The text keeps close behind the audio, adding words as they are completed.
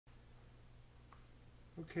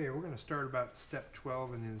Okay, we're going to start about step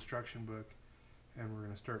 12 in the instruction book, and we're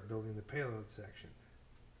going to start building the payload section.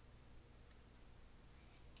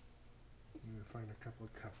 You're going to find a couple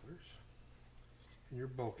of couplers and your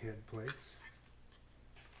bulkhead plates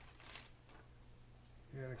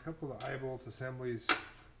and a couple of eye bolt assemblies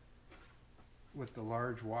with the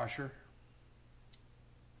large washer.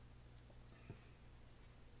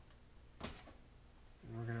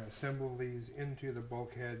 And we're going to assemble these into the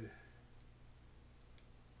bulkhead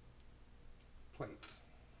plates.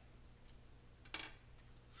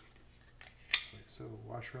 Like so,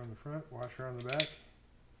 washer on the front, washer on the back,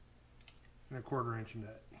 and a 1/4 inch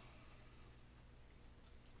nut.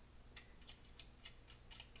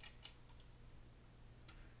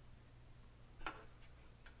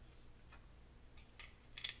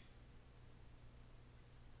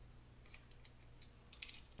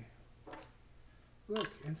 Look,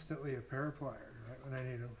 instantly a pair of pliers, right when I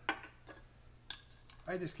need them.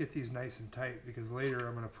 I just get these nice and tight because later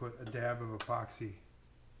I'm going to put a dab of epoxy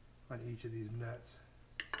on each of these nuts.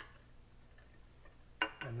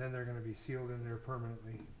 And then they're going to be sealed in there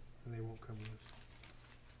permanently and they won't come loose.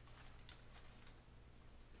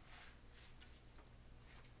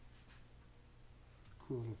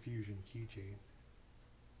 Cool little fusion keychain.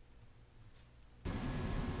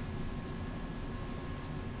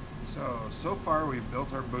 So far we've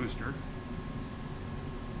built our booster.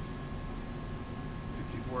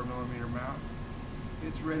 54mm mount.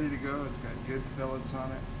 It's ready to go. It's got good fillets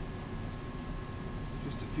on it.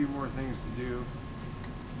 Just a few more things to do.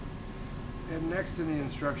 And next in the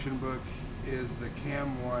instruction book is the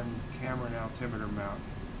Cam 1 camera and altimeter mount.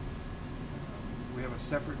 We have a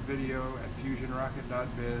separate video at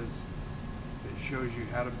fusionrocket.biz that shows you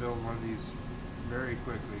how to build one of these very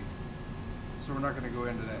quickly. So we're not going to go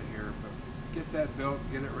into that here, but get that built,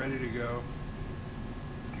 get it ready to go.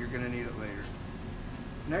 You're going to need it later.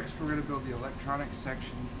 Next, we're going to build the electronics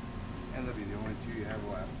section, and that'll be the only two you have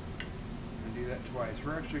left. We're going to do that twice.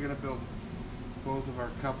 We're actually going to build both of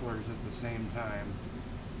our couplers at the same time,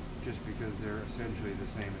 just because they're essentially the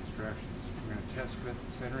same instructions. We're going to test fit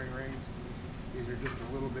the centering rings. These are just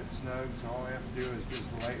a little bit snug, so all I have to do is just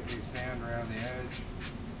lightly sand around the edge.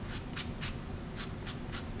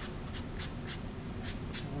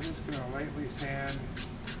 We're just going to lightly sand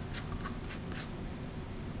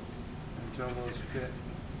until those fit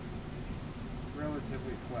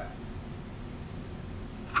relatively flat.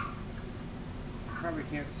 You probably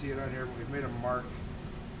can't see it on here, but we've made a mark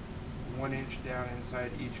 1 inch down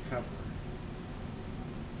inside each coupler.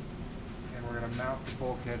 And we're going to mount the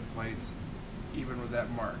bulkhead plates even with that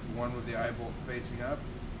mark. One with the eye bolt facing up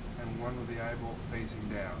and one with the eye bolt facing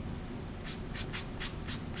down.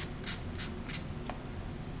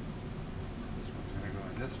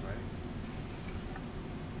 This way.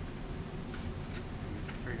 Get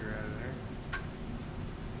your finger out of there.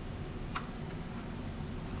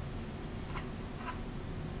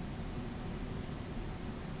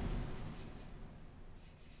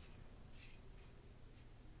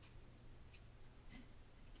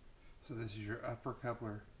 So this is your upper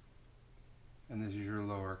coupler and this is your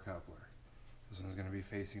lower coupler. This one's going to be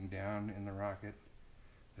facing down in the rocket.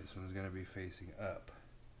 This one's going to be facing up.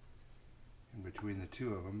 And between the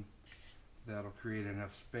two of them, that'll create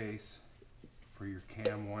enough space for your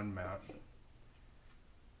Cam 1 mount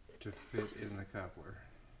to fit in the coupler.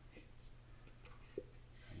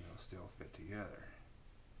 And they'll still fit together.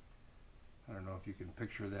 I don't know if you can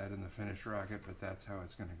picture that in the finished rocket, but that's how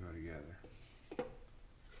it's going to go together.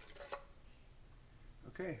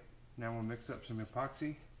 Okay, now we'll mix up some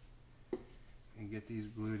epoxy and get these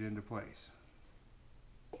glued into place.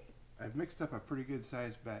 I've mixed up a pretty good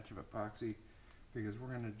sized batch of epoxy because we're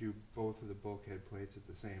going to do both of the bulkhead plates at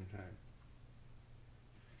the same time.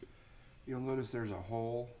 You'll notice there's a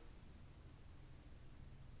hole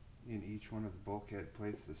in each one of the bulkhead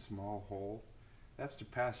plates, the small hole. That's to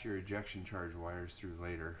pass your ejection charge wires through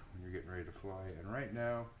later when you're getting ready to fly. And right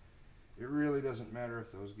now, it really doesn't matter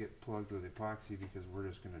if those get plugged with epoxy because we're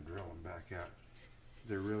just going to drill them back out.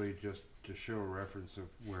 They're really just to show a reference of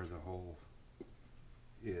where the hole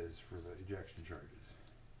is for the ejection charges.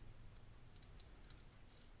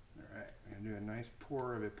 Alright, I'm going to do a nice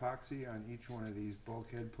pour of epoxy on each one of these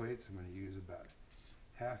bulkhead plates. I'm going to use about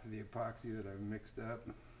half of the epoxy that I've mixed up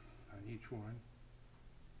on each one.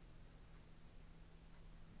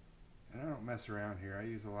 And I don't mess around here. I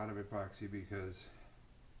use a lot of epoxy because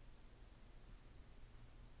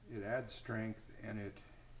it adds strength and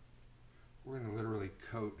we're going to literally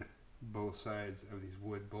coat both sides of these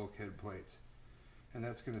wood bulkhead plates. And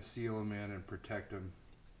that's going to seal them in and protect them.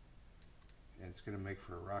 And it's going to make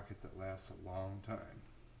for a rocket that lasts a long time.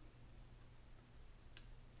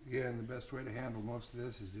 Again, the best way to handle most of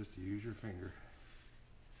this is just to use your finger.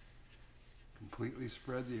 Completely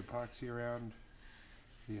spread the epoxy around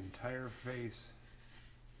the entire face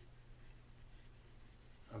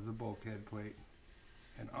of the bulkhead plate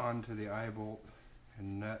and onto the eye bolt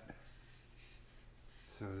and nut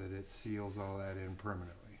so that it seals all that in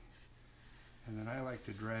permanently. And then I like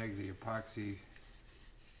to drag the epoxy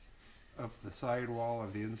up the sidewall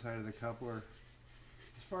of the inside of the coupler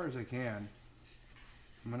as far as I can.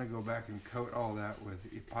 I'm going to go back and coat all that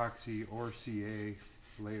with epoxy or CA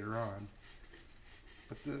later on.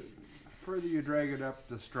 But the further you drag it up,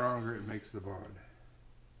 the stronger it makes the bond.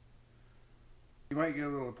 You might get a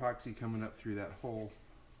little epoxy coming up through that hole,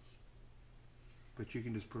 but you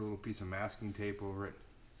can just put a little piece of masking tape over it.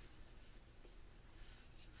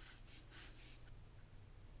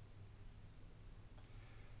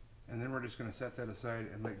 And then we're just going to set that aside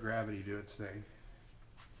and let gravity do its thing.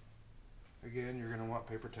 Again, you're going to want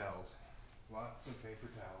paper towels. Lots of paper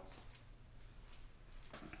towels.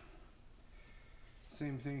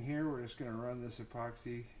 Same thing here, we're just going to run this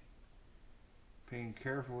epoxy, paying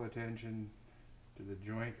careful attention to the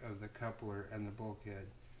joint of the coupler and the bulkhead.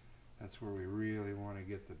 That's where we really want to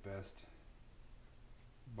get the best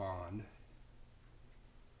bond.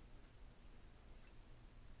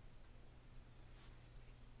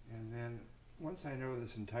 And then once I know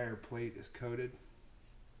this entire plate is coated,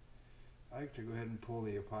 I like to go ahead and pull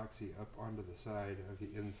the epoxy up onto the side of the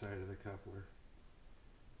inside of the coupler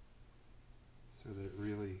so that it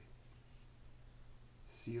really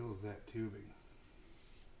seals that tubing.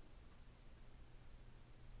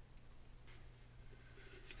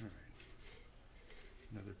 All right.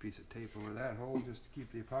 Another piece of tape over that hole just to keep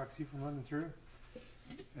the epoxy from running through.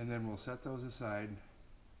 And then we'll set those aside.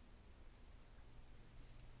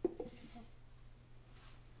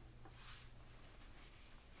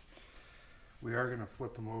 We are going to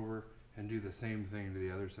flip them over and do the same thing to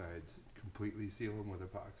the other sides. Completely seal them with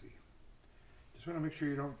epoxy. Just want to make sure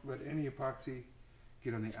you don't let any epoxy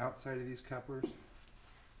get on the outside of these couplers.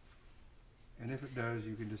 And if it does,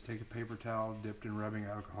 you can just take a paper towel dipped in rubbing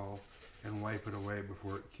alcohol and wipe it away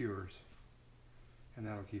before it cures. And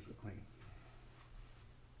that'll keep it clean.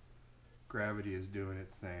 Gravity is doing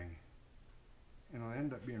its thing. And it'll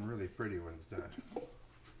end up being really pretty when it's done.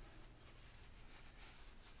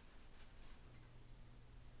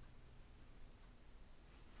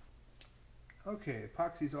 Okay,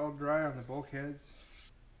 epoxy's all dry on the bulkheads.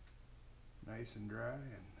 Nice and dry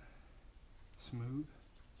and smooth.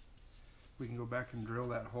 We can go back and drill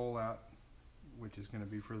that hole out, which is going to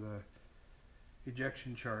be for the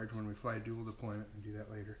ejection charge when we fly dual deployment, and do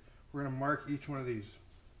that later. We're going to mark each one of these,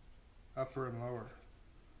 upper and lower.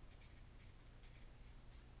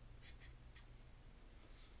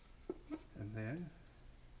 And then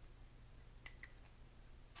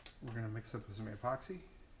we're going to mix up with some epoxy.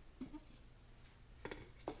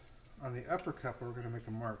 On the upper coupler, we're going to make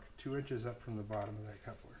a mark 2 inches up from the bottom of that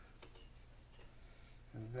coupler.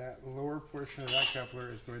 And that lower portion of that coupler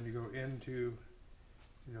is going to go into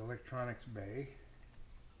the electronics bay.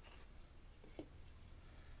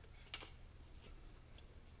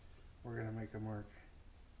 We're going to make a mark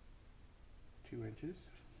 2 inches.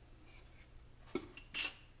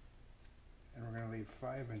 And we're going to leave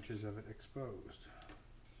 5 inches of it exposed.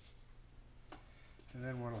 And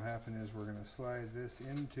then what will happen is we're going to slide this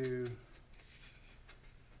into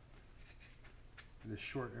this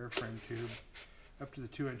short airframe tube up to the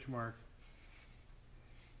 2-inch mark,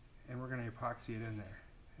 and we're going to epoxy it in there.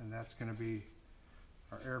 And that's going to be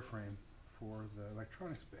our airframe for the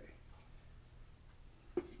electronics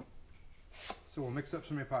bay. So we'll mix up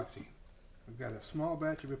some epoxy. We've got a small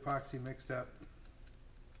batch of epoxy mixed up.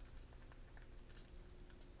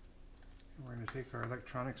 We're going to take our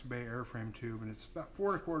electronics bay airframe tube, and it's about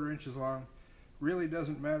 4 1/4 inches long. Really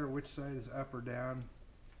doesn't matter which side is up or down.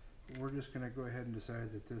 We're just going to go ahead and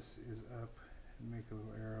decide that this is up and make a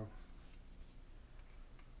little arrow.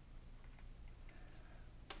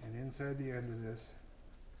 And inside the end of this,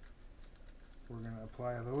 we're going to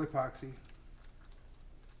apply a little epoxy.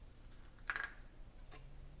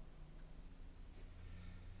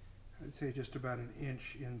 I'd say just about 1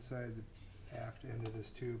 inch inside the aft end of this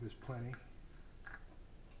tube is plenty.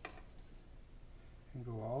 And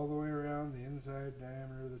go all the way around the inside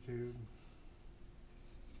diameter of the tube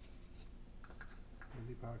with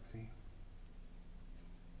epoxy.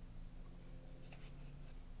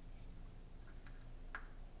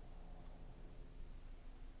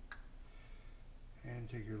 And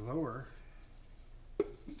take your lower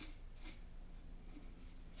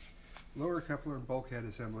coupler and bulkhead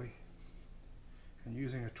assembly, and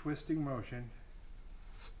using a twisting motion,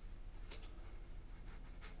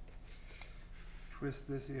 twist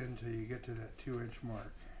this in until you get to that 2-inch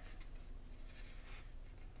mark.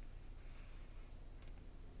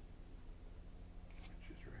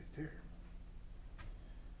 Which is right there.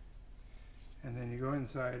 And then you go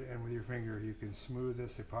inside and with your finger you can smooth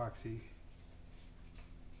this epoxy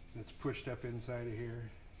that's pushed up inside of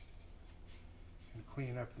here and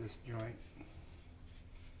clean up this joint.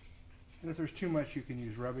 And if there's too much, you can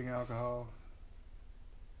use rubbing alcohol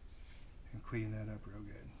and clean that up real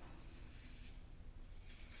good.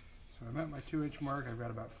 So I'm at my 2-inch mark. I've got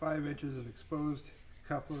about 5 inches of exposed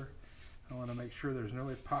coupler. I want to make sure there's no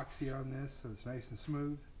epoxy on this so it's nice and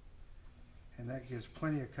smooth. And that gives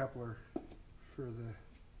plenty of coupler for the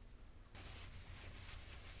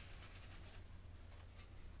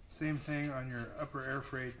same thing on your upper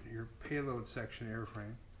airframe, your payload section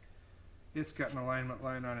airframe. It's got an alignment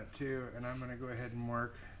line on it too, and I'm going to go ahead and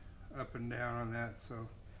mark up and down on that, so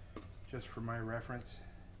just for my reference.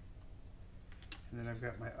 And then I've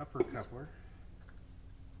got my upper coupler,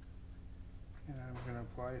 and I'm going to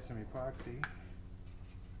apply some epoxy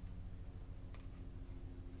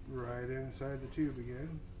right inside the tube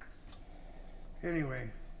again. Anyway,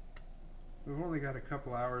 we've only got a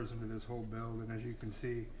couple hours into this whole build, and as you can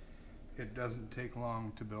see, it doesn't take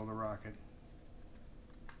long to build a rocket.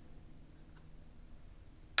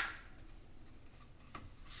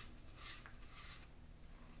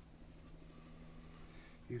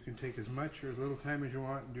 You can take as much or as little time as you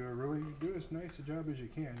want and do as nice a job as you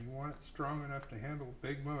can. You want it strong enough to handle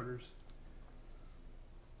big motors,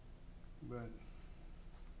 but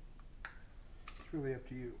it's really up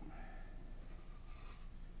to you.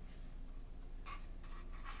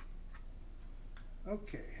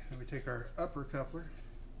 Okay, then we take our upper coupler,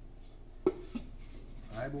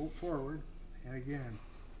 eye bolt forward, and again,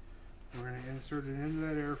 we're going to insert it into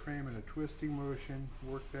that airframe in a twisting motion,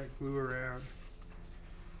 work that glue around,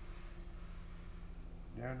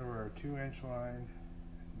 down to our 2-inch line,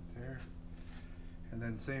 there, and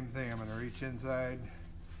then same thing, I'm going to reach inside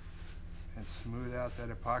and smooth out that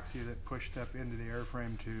epoxy that pushed up into the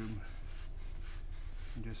airframe tube,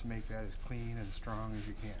 and just make that as clean and strong as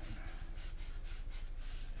you can.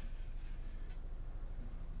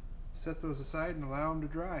 Set those aside and allow them to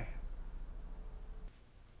dry.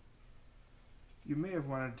 You may have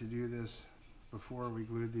wanted to do this before we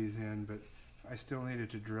glued these in, but I still needed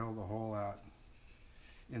to drill the hole out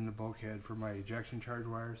in the bulkhead for my ejection charge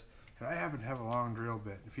wires. And I happen to have a long drill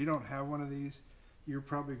bit. If you don't have one of these, you're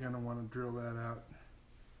probably going to want to drill that out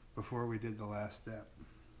before we did the last step.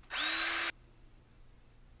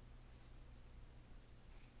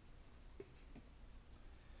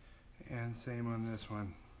 And same on this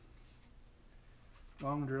one.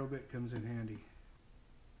 Long drill bit comes in handy.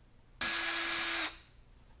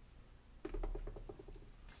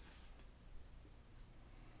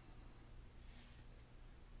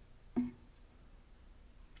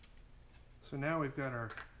 So now we've got our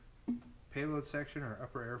payload section, our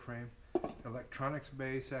upper airframe, electronics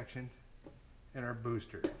bay section, and our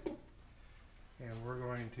booster. And we're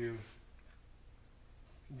going to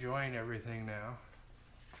join everything now.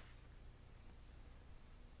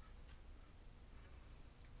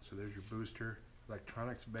 So there's your booster,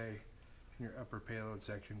 electronics bay, and your upper payload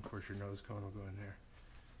section. Of course, your nose cone will go in there.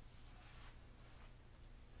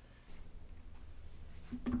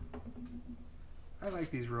 I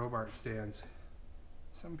like these Robart stands.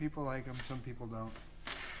 Some people like them, some people don't.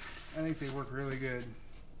 I think they work really good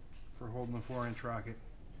for holding a 4-inch rocket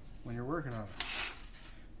when you're working on it.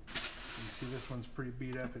 You see this one's pretty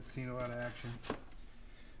beat up, it's seen a lot of action.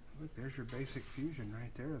 Look, there's your basic fusion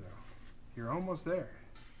right there though. You're almost there.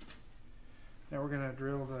 Now we're going to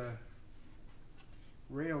drill the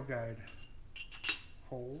rail guide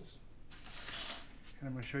holes. And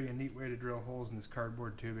I'm going to show you a neat way to drill holes in this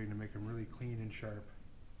cardboard tubing to make them really clean and sharp.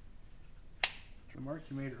 The mark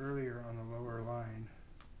you made earlier on the lower line,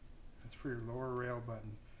 that's for your lower rail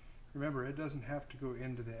button. Remember, it doesn't have to go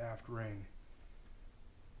into the aft ring.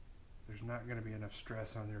 There's not going to be enough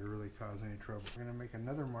stress on there to really cause any trouble. We're going to make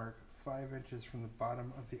another mark 5 inches from the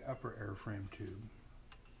bottom of the upper airframe tube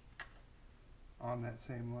on that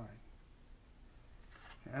same line.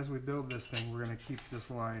 As we build this thing, we're going to keep this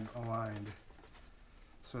line aligned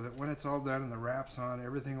so that when it's all done and the wrap's on,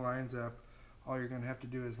 everything lines up. All you're going to have to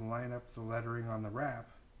do is line up the lettering on the wrap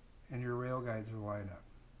and your rail guides will line up.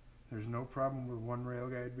 There's no problem with one rail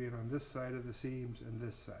guide being on this side of the seams and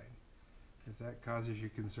this side. If that causes you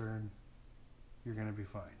concern, you're going to be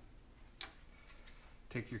fine.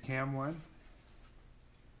 Take your cam one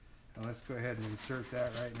and let's go ahead and insert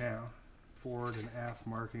that right now. Forward and aft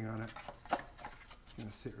marking on it. It's going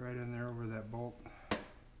to sit right in there over that bolt.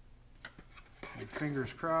 And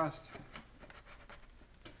fingers crossed,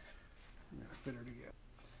 fit her together.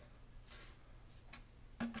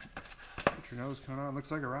 Get your nose coming on.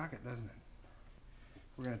 Looks like a rocket, doesn't it?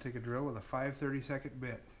 We're going to take a drill with a 5/32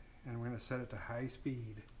 bit and we're going to set it to high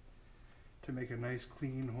speed to make a nice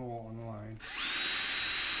clean hole on the line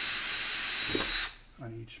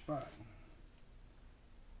on each spot.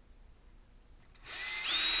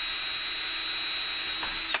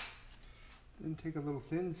 Then take a little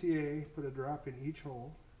thin CA, put a drop in each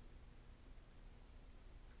hole,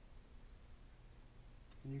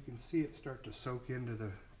 and you can see it start to soak into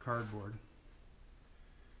the cardboard.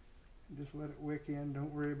 And just let it wick in.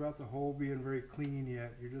 Don't worry about the hole being very clean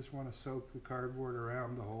yet. You just want to soak the cardboard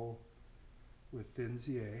around the hole with thin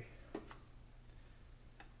CA.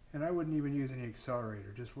 And I wouldn't even use any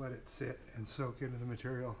accelerator. Just let it sit and soak into the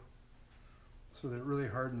material so that it really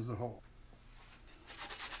hardens the hole.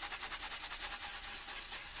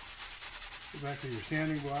 Go back to your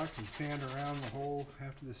sanding block and sand around the hole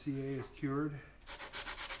after the CA is cured.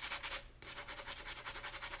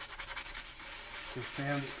 Just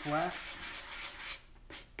sand it flat.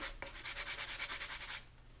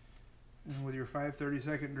 And with your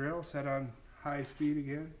 5/32 drill set on high speed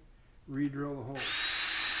again, re-drill the hole.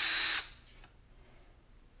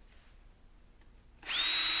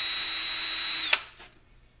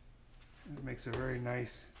 And it makes a very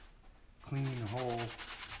nice clean hole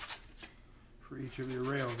for each of your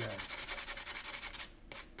rail guides.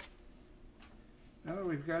 Now that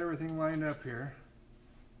we've got everything lined up here,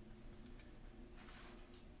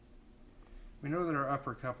 we know that our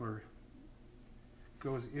upper coupler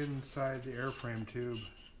goes inside the airframe tube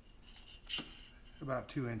about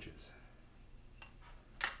 2 inches.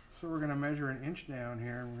 So we're going to measure an inch down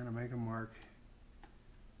here and we're going to make a mark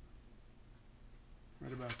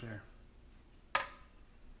right about there.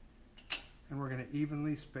 And we're going to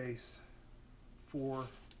evenly space 4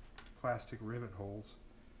 plastic rivet holes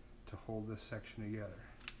to hold this section together.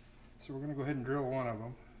 So we're going to go ahead and drill one of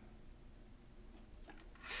them.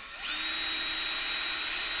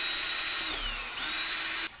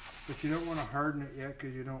 But you don't want to harden it yet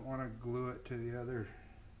because you don't want to glue it to the other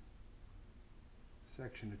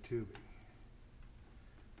section of tubing.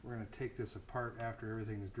 We're going to take this apart after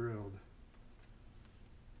everything's drilled,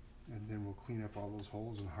 and then we'll clean up all those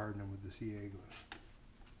holes and harden them with the CA glue.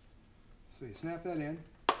 So you snap that in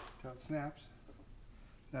until it snaps.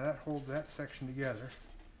 Now that holds that section together.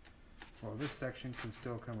 Well, this section can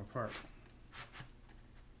still come apart.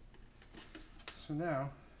 So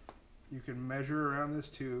now you can measure around this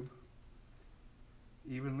tube,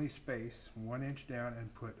 evenly space 1 inch down,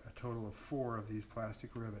 and put a total of 4 of these plastic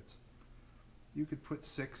rivets. You could put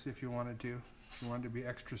 6 if you wanted to, if you wanted to be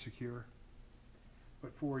extra secure,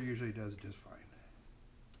 but 4 usually does just fine.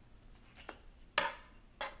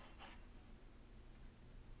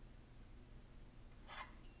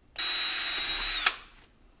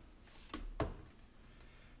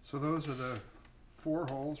 So those are the 4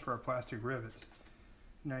 holes for our plastic rivets.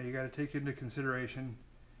 Now you got to take into consideration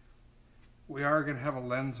we are going to have a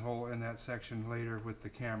lens hole in that section later with the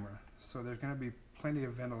camera. So there's going to be plenty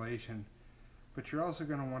of ventilation, but you're also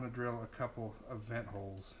going to want to drill a couple of vent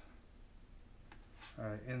holes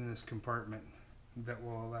in this compartment that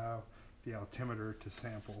will allow the altimeter to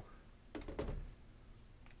sample.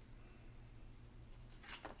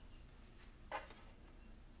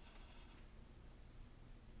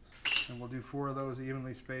 And we'll do 4 of those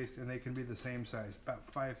evenly spaced, and they can be the same size, about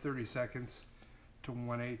 5/32 to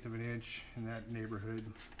 1/8 of an inch, in that neighborhood.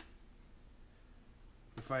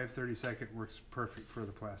 The 5/32 works perfect for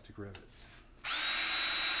the plastic rivets.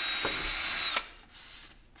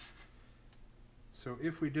 So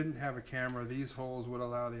if we didn't have a camera, these holes would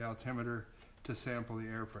allow the altimeter to sample the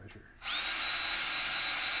air pressure.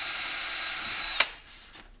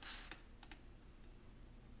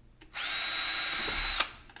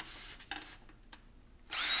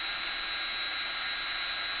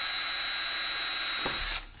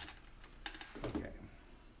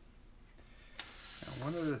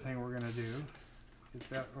 One other thing we're going to do, get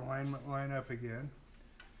that alignment line up again.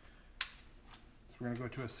 So we're going to go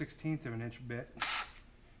to a 1/16 of an inch bit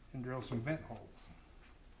and drill some vent holes.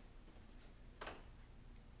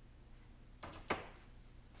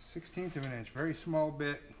 1/16 of an inch, very small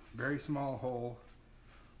bit, very small hole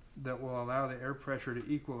that will allow the air pressure to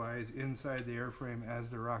equalize inside the airframe as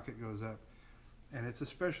the rocket goes up. And it's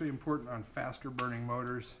especially important on faster burning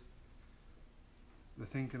motors. The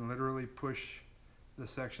thing can literally push the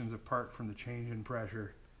sections apart from the change in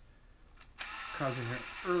pressure, causing an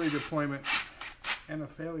early deployment and a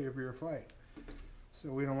failure of your flight.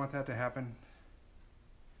 So we don't want that to happen.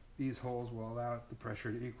 These holes will allow the pressure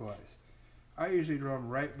to equalize. I usually drill them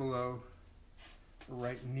right below or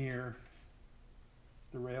right near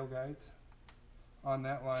the rail guides on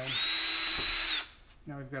that line.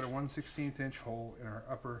 Now we've got a 1/16 inch hole in our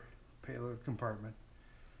upper payload compartment.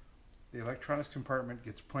 The electronics compartment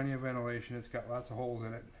gets plenty of ventilation. It's got lots of holes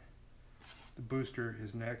in it. The booster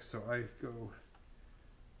is next, so I go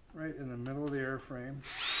right in the middle of the airframe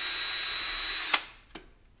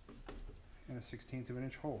and a 1/16 of an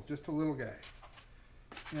inch hole, just a little guy.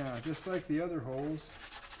 Now, just like the other holes,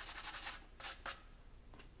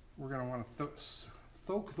 we're going to want to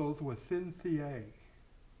soak those with thin CA.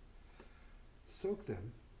 Soak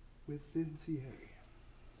them with thin CA.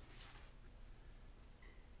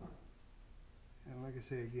 And like I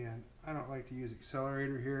say again, I don't like to use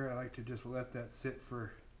accelerator here. I like to just let that sit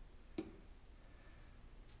for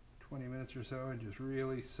 20 minutes or so and just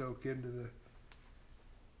really soak into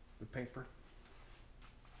the paper.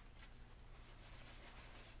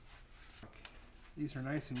 These are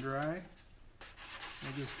nice and dry.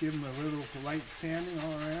 I just give them a little light sanding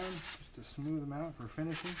all around just to smooth them out for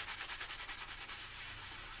finishing.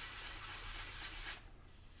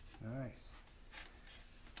 Nice.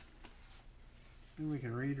 Then we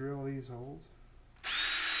can re-drill these holes.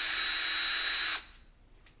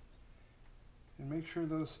 And make sure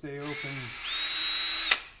those stay open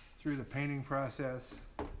through the painting process.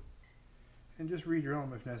 And just re-drill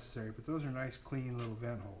them if necessary, but those are nice clean little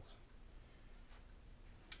vent holes.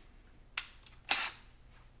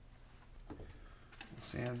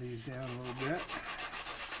 Sand these down a little bit.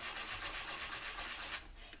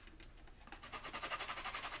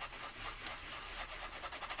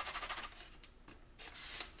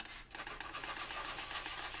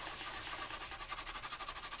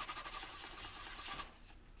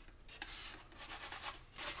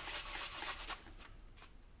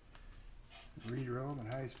 Re-drill them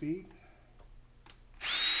at high speed.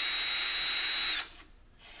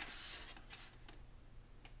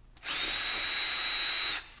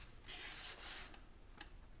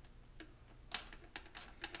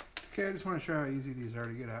 Okay, I just want to show how easy these are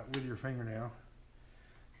to get out with your fingernail.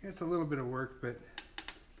 It's a little bit of work, but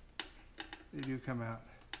they do come out.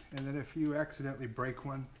 And then if you accidentally break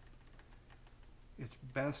one, it's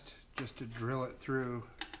best just to drill it through,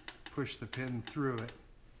 push the pin through it,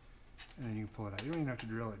 and then you can pull it out. You don't even have to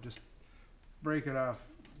drill it, just break it off.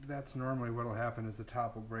 That's normally what will happen, is the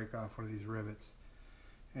top will break off one of these rivets.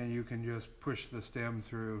 And you can just push the stem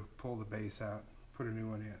through, pull the base out, put a new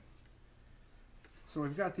one in. So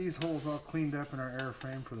we've got these holes all cleaned up in our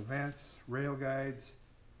airframe for the vents, rail guides,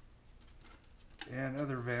 and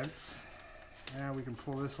other vents. Now we can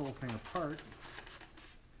pull this whole thing apart.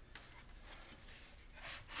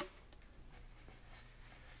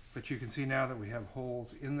 But you can see now that we have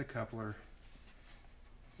holes in the coupler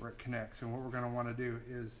where it connects. And what we're going to want to do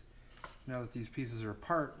is, now that these pieces are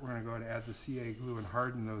apart, we're going to go ahead and add the CA glue and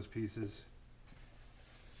harden those pieces.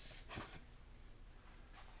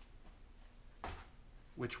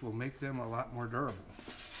 Which will make them a lot more durable.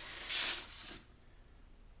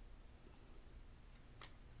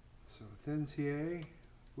 So thin CA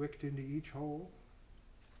wicked into each hole.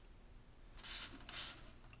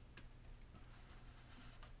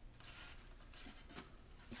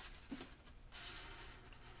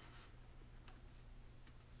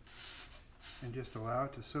 And just allow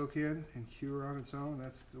it to soak in and cure on its own.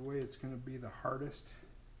 That's the way it's going to be the hardest.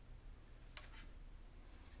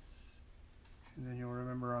 And then you'll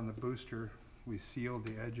remember on the booster, we sealed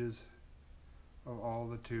the edges of all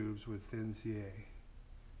the tubes with thin CA.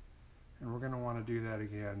 And we're going to want to do that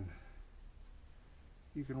again.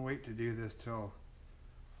 You can wait to do this till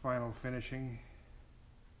final finishing,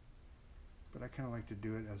 but I kind of like to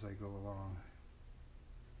do it as I go along.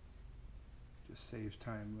 Just saves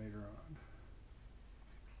time later on.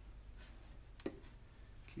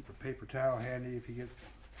 Keep a paper towel handy if you get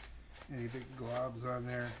any big globs on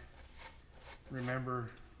there. Remember,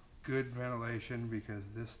 good ventilation, because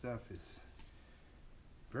this stuff is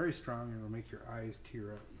very strong and it'll make your eyes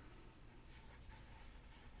tear up.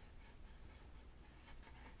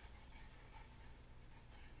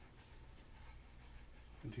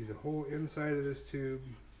 Into the whole inside of this tube.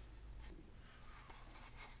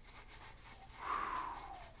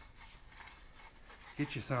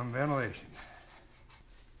 Get you some ventilation.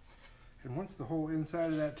 And once the whole inside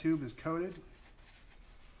of that tube is coated,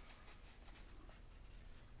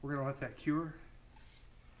 we're going to let that cure,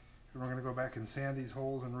 and we're going to go back and sand these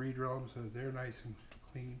holes and re-drill them so that they're nice and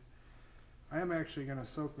clean. I am actually going to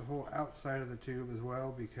soak the whole outside of the tube as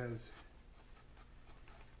well, because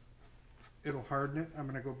it'll harden it. I'm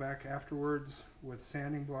going to go back afterwards with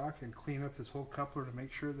sanding block and clean up this whole coupler to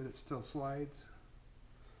make sure that it still slides.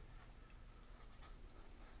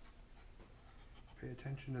 Pay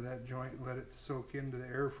attention to that joint, let it soak into the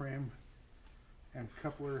airframe and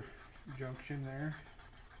coupler junction there.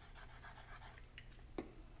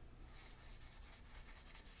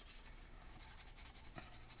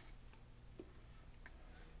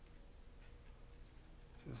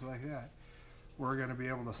 Just like that. We're going to be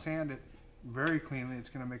able to sand it very cleanly. It's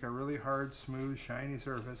going to make a really hard, smooth, shiny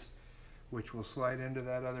surface, which will slide into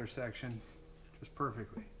that other section just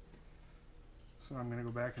perfectly. So I'm going to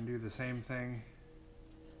go back and do the same thing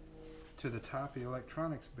to the top of the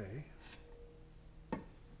electronics bay.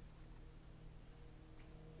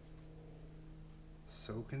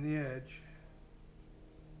 Soak in the edge.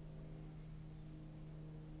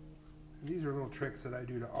 And these are little tricks that I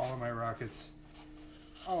do to all of my rockets.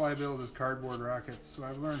 All I build is cardboard rockets, so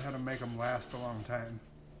I've learned how to make them last a long time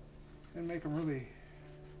and make them really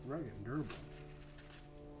rugged and durable.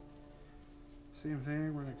 Same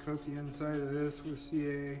thing, we're going to coat the inside of this with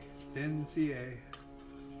CA, thin CA.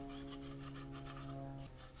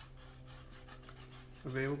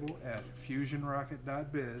 Available at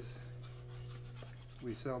fusionrocket.biz.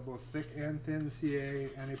 We sell both thick and thin CA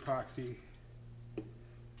and epoxy.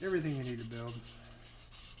 Everything you need to build.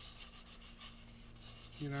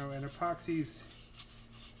 You know, and epoxies,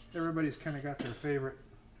 everybody's kind of got their favorite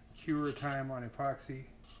cure time on epoxy.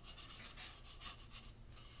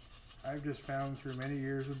 I've just found through many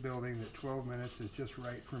years of building that 12 minutes is just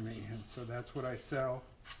right for me, and so that's what I sell.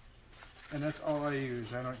 And that's all I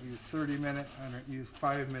use. I don't use 30-minute, I don't use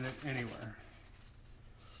 5-minute anywhere.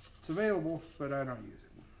 It's available, but I don't use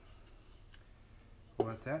it.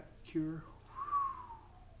 Let that cure.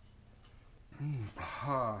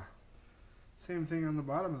 Same thing on the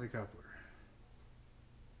bottom of the coupler.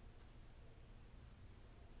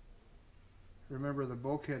 Remember, the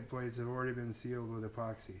bulkhead plates have already been sealed with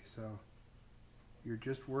epoxy, so you're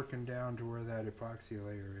just working down to where that epoxy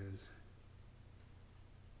layer is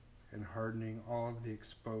and hardening all of the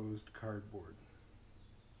exposed cardboard.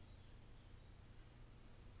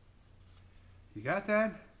 You got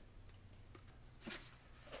that?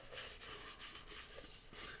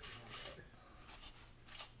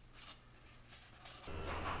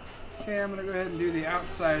 Okay, I'm going to go ahead and do the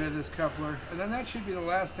outside of this coupler, and then that should be the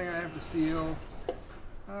last thing I have to seal.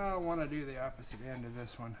 I want to do the opposite end of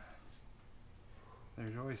this one.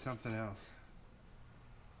 There's always something else.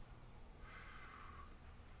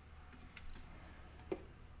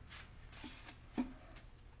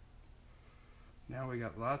 Now we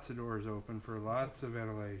got lots of doors open for lots of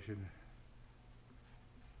ventilation.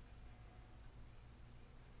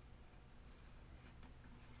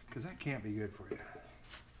 Because that can't be good for you.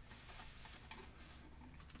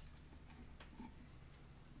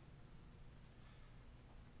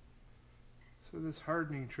 So this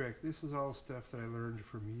hardening trick, this is all stuff that I learned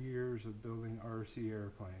from years of building RC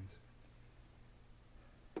airplanes.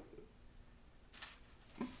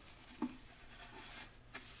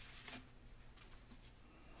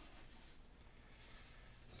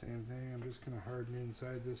 Same thing, I'm just going to harden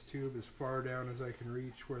inside this tube as far down as I can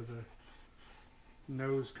reach where the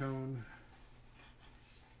nose cone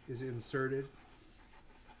is inserted.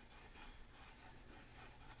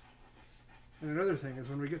 And another thing is,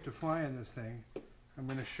 when we get to flying this thing, I'm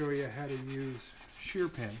going to show you how to use shear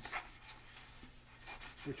pins,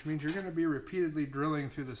 which means you're going to be repeatedly drilling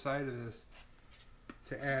through the side of this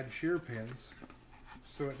to add shear pins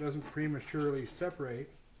so it doesn't prematurely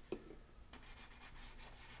separate.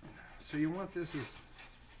 So you want this as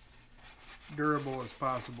durable as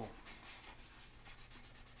possible.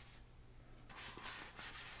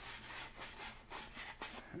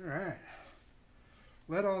 All right.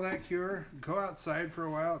 Let all that cure, go outside for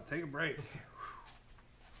a while, take a break.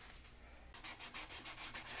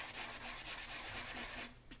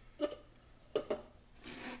 So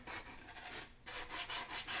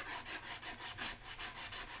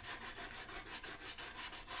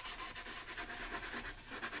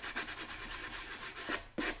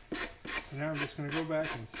now I'm just going to go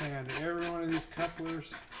back and sand every one of these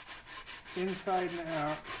couplers inside and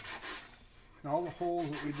out. And all the holes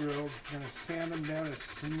that we drilled, we're going to sand them down as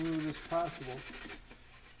smooth as possible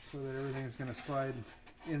so that everything is going to slide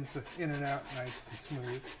in and out nice and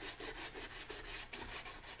smooth.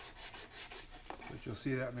 But you'll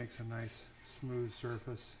see that makes a nice smooth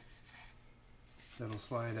surface that'll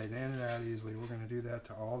slide in and out easily. We're going to do that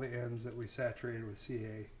to all the ends that we saturated with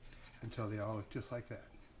CA until they all look just like that.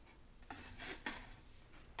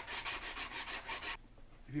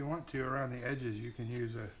 If you want to, around the edges, you can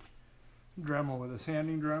use a Dremel with a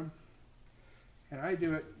sanding drum, and I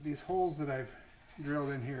do it, these holes that I've drilled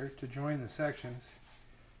in here to join the sections,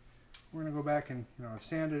 we're going to go back and, I've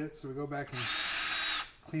sanded it, so we go back and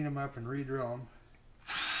clean them up and re-drill them.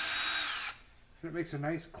 And it makes a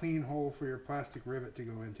nice clean hole for your plastic rivet to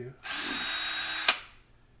go into.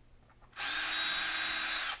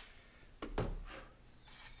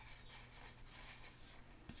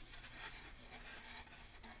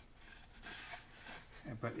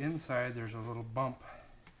 But inside there's a little bump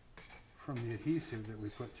from the adhesive that we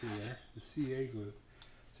put through there, the CA glue.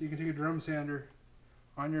 So you can take a drum sander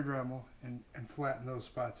on your Dremel and flatten those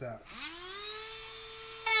spots out.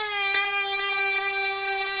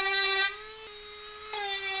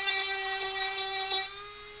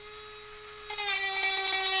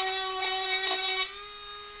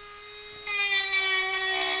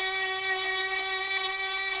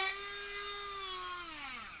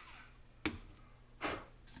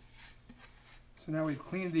 So now we've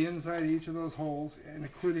cleaned the inside of each of those holes,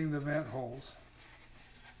 including the vent holes.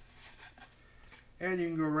 And you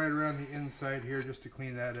can go right around the inside here just to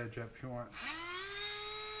clean that edge up if you want.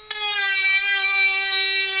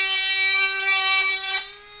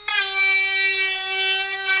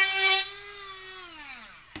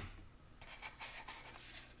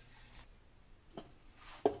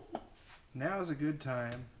 Now is a good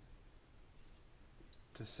time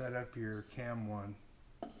to set up your Cam 1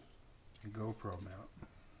 GoPro mount.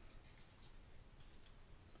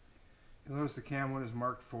 You'll notice the Cam 1 is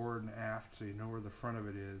marked forward and aft, so you know where the front of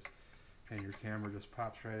it is, and your camera just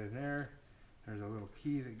pops right in there. There's a little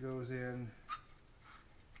key that goes in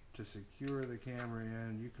to secure the camera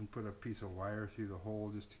in. You can put a piece of wire through the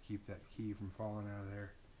hole just to keep that key from falling out of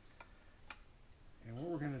there. And what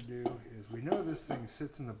we're going to do is, we know this thing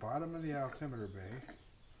sits in the bottom of the altimeter bay,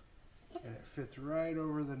 and it fits right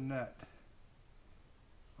over the nut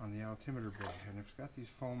on the altimeter bay, and it's got these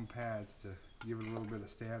foam pads to give it a little bit of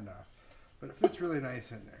standoff, but it fits really nice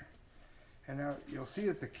in there. And now you'll see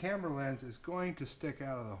that the camera lens is going to stick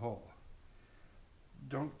out of the hole.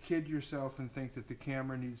 Don't kid yourself and think that the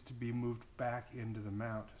camera needs to be moved back into the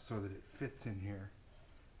mount so that it fits in here.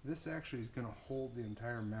 This actually is going to hold the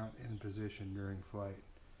entire mount in position during flight,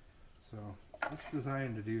 so it's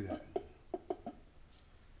designed to do that.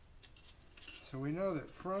 So we know that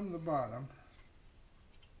from the bottom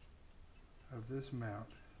of this mount,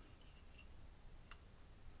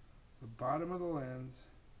 the bottom of the lens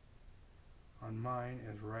on mine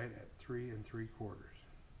is right at 3 3/4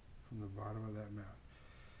 from the bottom of that mount.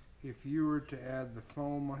 If you were to add the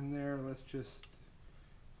foam on there, let's just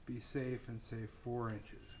be safe and say 4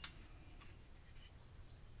 inches.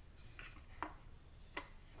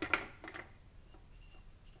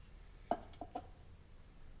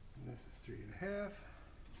 And this is 3 1/2.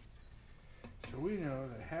 So we know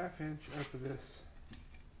that 1/2 inch up of this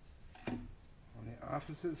on the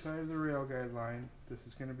opposite side of the rail guide line, this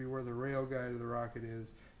is going to be where the rail guide of the rocket is,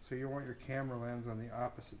 so you want your camera lens on the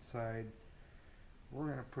opposite side. We're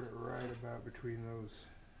going to put it right about between those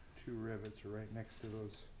two rivets, or right next to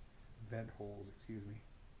those vent holes, excuse me.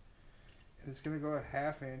 And it's going to go a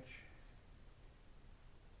 1/2 inch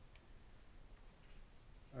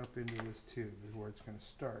up into this tube is where it's going to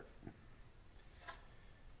start.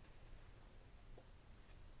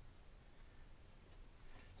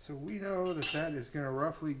 So we know that that is going to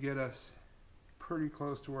roughly get us pretty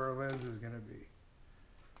close to where our lens is going to be.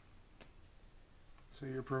 So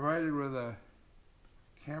you're provided with a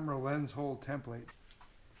camera lens hole template,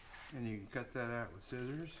 and you can cut that out with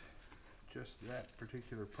scissors, just that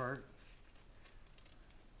particular part.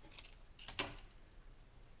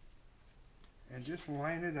 And just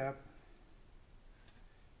line it up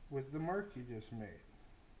with the mark you just made.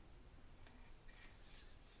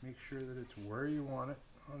 Make sure that it's where you want it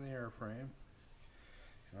on the airframe.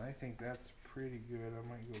 And I think that's pretty good. I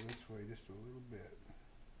might go this way just a little bit.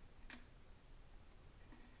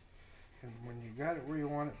 And when you got it where you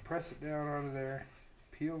want it, press it down onto there,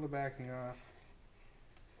 peel the backing off,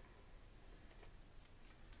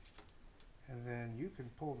 and then you can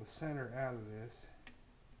pull the center out of this,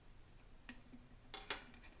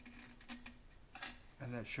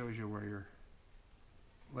 and that shows you where your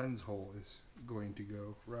lens hole is going to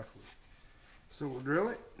go roughly. So we'll drill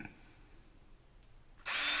it,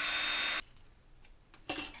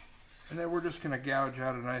 and then we're just going to gouge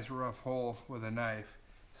out a nice rough hole with a knife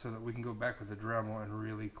so that we can go back with the Dremel and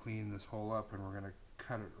really clean this hole up, and we're going to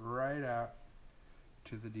cut it right out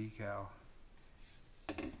to the decal.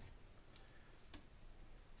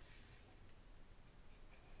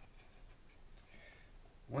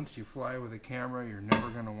 Once you fly with a camera, you're never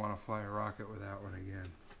going to want to fly a rocket without one again.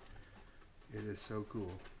 It is so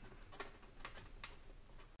cool.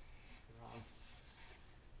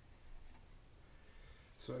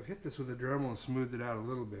 So I've hit this with a Dremel and smoothed it out a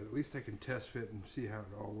little bit. At least I can test fit and see how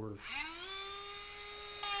it all works.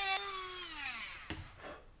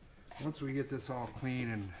 Once we get this all clean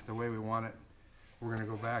and the way we want it, we're going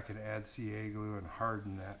to go back and add CA glue and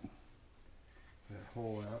harden that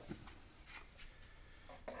hole out.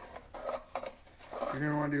 You're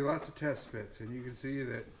going to want to do lots of test fits, and you can see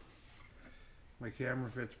that my camera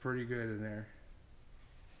fits pretty good in there.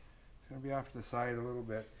 It's going to be off to the side a little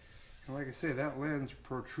bit. And like I say, that lens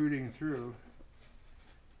protruding through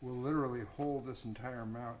will literally hold this entire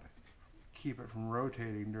mount, keep it from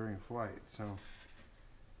rotating during flight. So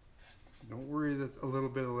don't worry that a little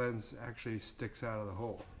bit of lens actually sticks out of the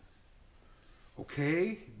hole.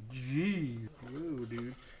 Okay? Jeez. Whoa,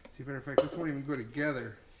 dude. See, matter of fact, this won't even go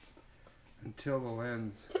together until the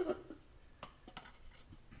lens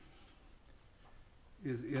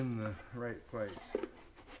is in the right place.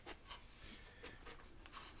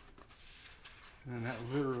 And that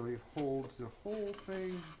literally holds the whole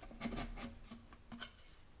thing in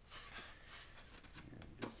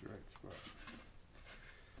just the right spot.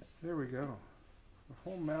 There we go. The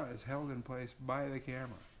whole mount is held in place by the camera.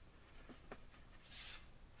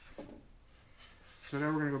 So now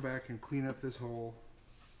we're going to go back and clean up this hole.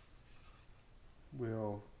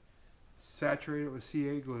 We'll saturate it with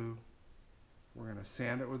CA glue. We're going to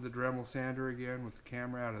sand it with the Dremel sander again, with the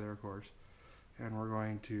camera out of there, of course. And we're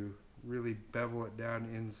going to really bevel it down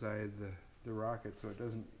inside the rocket so it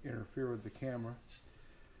doesn't interfere with the camera.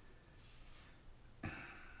 And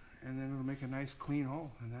then it'll make a nice clean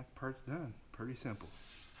hole, and that part's done. Pretty simple.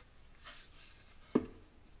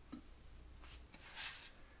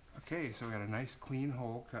 Okay, so we got a nice clean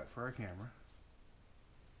hole cut for our camera.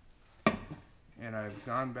 And I've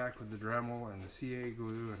gone back with the Dremel and the CA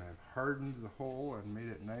glue, and I've hardened the hole and made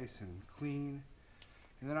it nice and clean.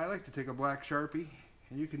 And then I like to take a black Sharpie,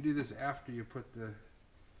 and you can do this after you put the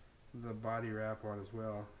body wrap on as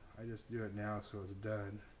well. I just do it now so it's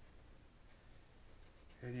done.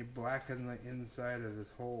 And you blacken the inside of this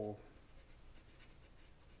hole,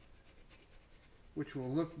 which will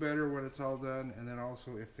look better when it's all done. And then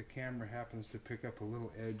also, if the camera happens to pick up a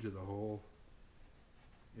little edge of the hole,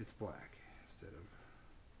 it's black instead of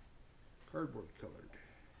cardboard colored.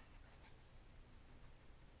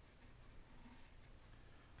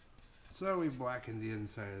 So we blackened the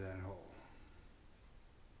inside of that hole.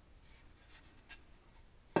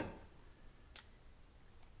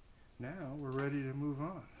 Now we're ready to move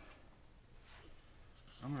on.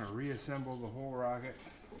 I'm going to reassemble the whole rocket.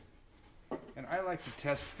 And I like to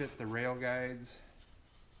test fit the rail guides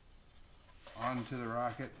onto the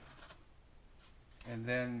rocket, and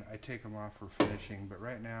then I take them off for finishing. But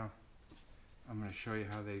right now I'm going to show you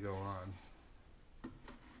how they go on.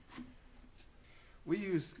 We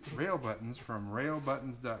use rail buttons from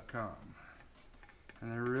railbuttons.com,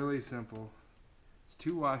 and they're really simple. It's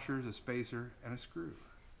 2 washers, a spacer, and a screw.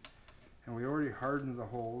 And we already hardened the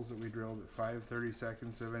holes that we drilled at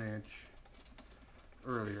 5/32 of an inch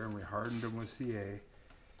earlier, and we hardened them with CA.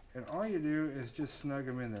 And all you do is just snug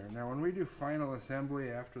them in there. Now when we do final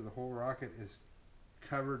assembly after the whole rocket is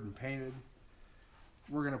covered and painted,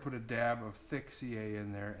 we're going to put a dab of thick CA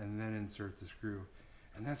in there and then insert the screw.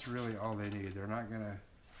 And that's really all they need. They're not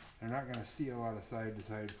gonna see a lot of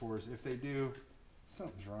side-to-side force. If they do,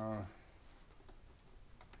 something's wrong.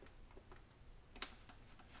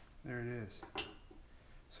 There it is.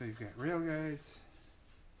 So you've got rail guides.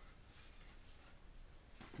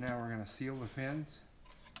 Now we're going to seal the fins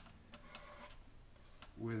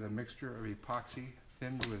with a mixture of epoxy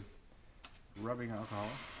thinned with rubbing alcohol.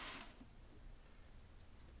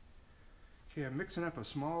 Okay, I'm mixing up a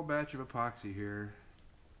small batch of epoxy here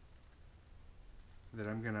that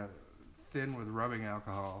I'm going to thin with rubbing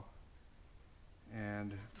alcohol,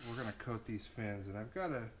 and we're going to coat these fins. And I've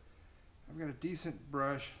got a decent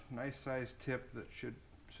brush, nice size tip that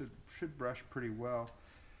should brush pretty well.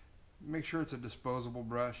 Make sure it's a disposable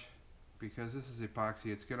brush, because this is epoxy.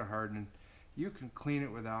 It's going to harden. You can clean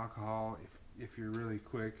it with alcohol if you're really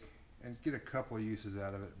quick and get a couple uses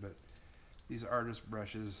out of it, but these artist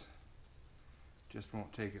brushes just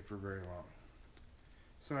won't take it for very long.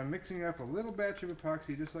 So I'm mixing up a little batch of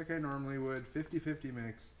epoxy just like I normally would, 50-50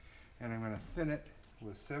 mix, and I'm going to thin it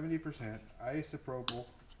with 70% isopropyl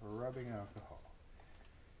rubbing alcohol.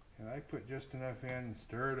 And I put just enough in and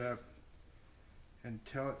stir it up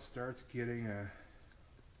until it starts getting a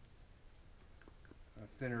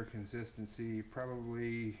thinner consistency,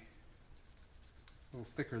 probably a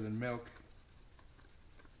little thicker than milk,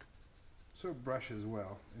 so it brushes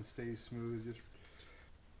well and stays smooth. Just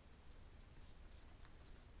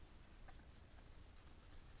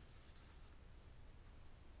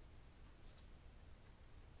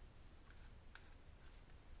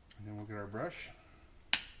and then we'll get our brush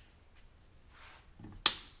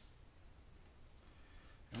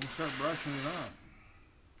and we'll start start brushing it on.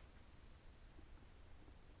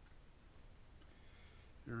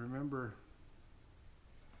 And remember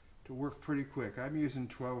to work pretty quick. I'm using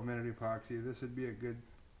 12-minute epoxy. This would be a good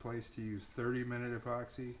place to use 30-minute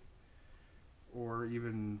epoxy, or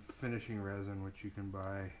even finishing resin, which you can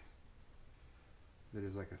buy that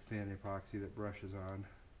is like a thin epoxy that brushes on.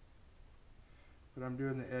 But I'm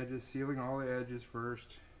doing the edges, sealing all the edges first,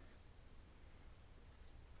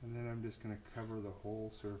 and then I'm just going to cover the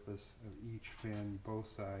whole surface of each fin, both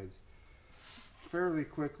sides, fairly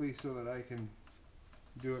quickly so that I can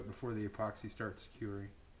do it before the epoxy starts curing.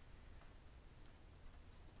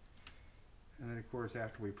 And then of course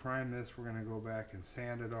after we prime this, we're going to go back and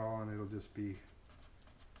sand it all, and it'll just be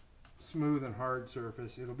smooth and hard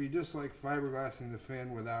surface. It'll be just like fiberglassing the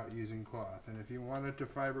fin without using cloth. And if you wanted to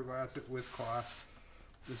fiberglass it with cloth,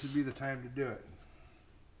 this would be the time to do it.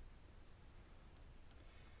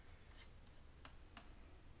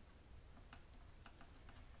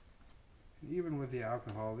 And even with the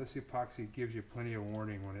alcohol, this epoxy gives you plenty of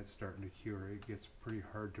warning when it's starting to cure. It gets pretty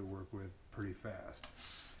hard to work with pretty fast.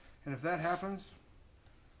 And if that happens,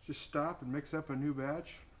 just stop and mix up a new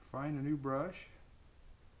batch, find a new brush,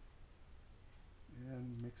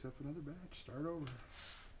 and mix up another batch, start over.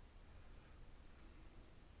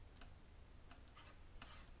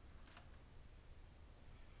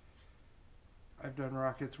 I've done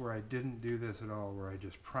rockets where I didn't do this at all, where I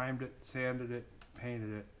just primed it, sanded it,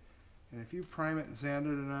 painted it. And if you prime it and sand it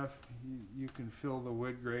enough, you can fill the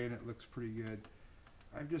wood grain. It looks pretty good.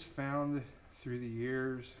 I've just found through the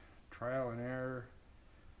years, trial and error,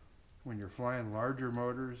 when you're flying larger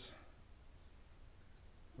motors,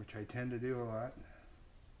 which I tend to do a lot,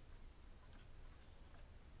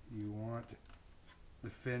 you want the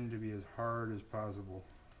fin to be as hard as possible.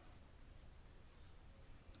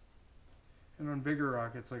 And on bigger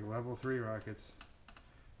rockets, like level 3 rockets,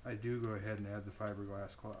 I do go ahead and add the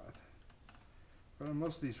fiberglass cloth. But on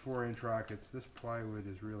most of these 4-inch rockets, this plywood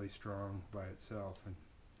is really strong by itself, and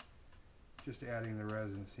just adding the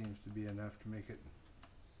resin seems to be enough to make it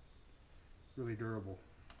really durable.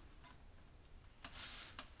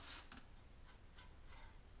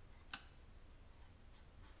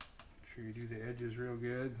 Make sure you do the edges real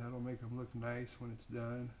good. That'll make them look nice when it's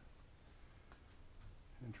done.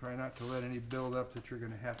 And try not to let any build up that you're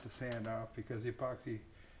going to have to sand off, because epoxy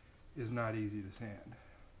is not easy to sand.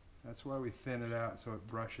 That's why we thin it out so it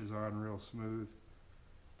brushes on real smooth.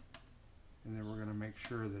 And then we're going to make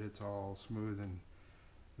sure that it's all smooth and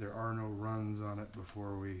there are no runs on it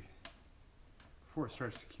before it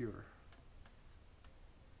starts to cure.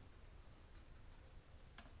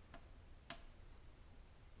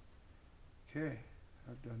 Okay,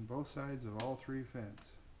 I've done both sides of all 3 fins.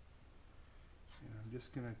 And I'm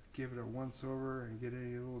just going to give it a once over and get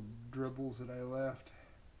any little dribbles that I left.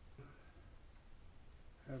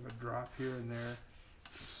 Have a drop here and there.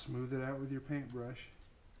 Just smooth it out with your paintbrush.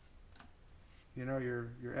 You know,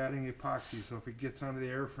 you're adding epoxy, so if it gets onto the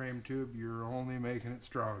airframe tube, you're only making it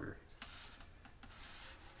stronger.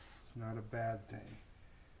 It's not a bad thing.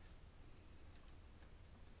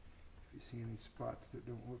 If you see any spots that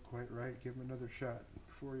don't look quite right, give them another shot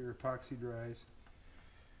before your epoxy dries.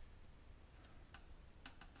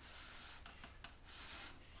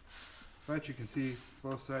 But you can see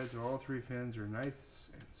both sides of all 3 fins are nice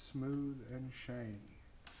and smooth and shiny.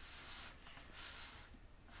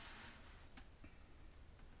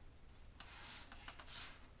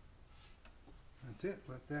 That's it.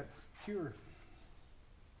 Let that cure.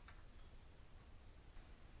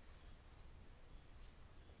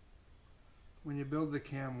 When you build the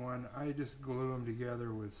Cam 1, I just glue them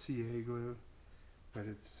together with CA glue. But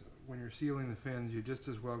it's when you're sealing the fins, you just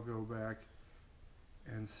as well go back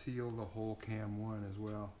and seal the whole Cam 1 as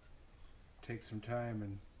well. Take some time,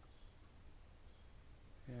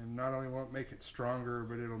 and not only won't make it stronger,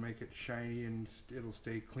 but it'll make it shiny, and it'll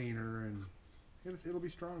stay cleaner, and it'll be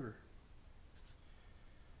stronger.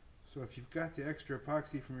 So if you've got the extra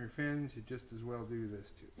epoxy from your fins, you just as well do this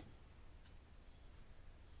too.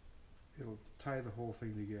 It'll tie the whole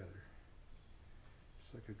thing together,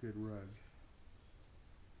 just like a good rug.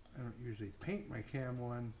 I don't usually paint my Cam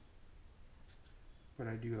 1, but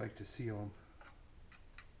I do like to seal them.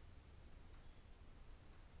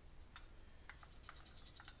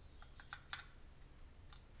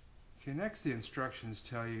 Okay, next the instructions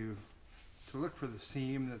tell you to look for the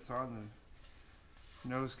seam that's on the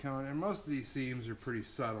nose cone, and most of these seams are pretty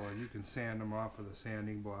subtle, and you can sand them off with a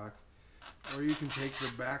sanding block, or you can take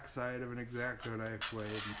the back side of an X-Acto knife blade,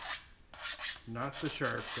 not the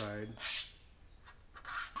sharp side,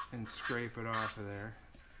 and scrape it off of there.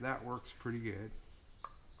 That works pretty good.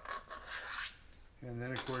 And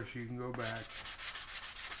then of course you can go back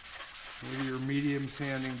with your medium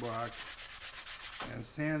sanding block and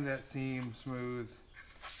sand that seam smooth,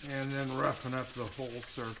 and then roughen up the whole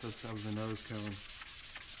surface of the nose cone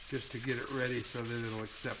just to get it ready so that it'll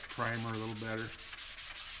accept primer a little better.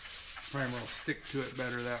 Primer will stick to it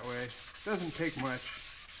better that way. Doesn't take much.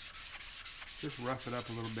 Just rough it up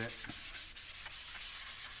a little bit.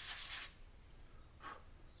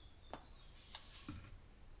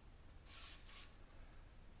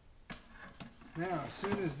 Now, as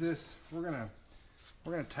soon as this, we're gonna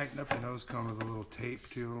tighten up the nose cone with a little tape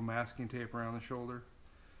too, a little masking tape around the shoulder.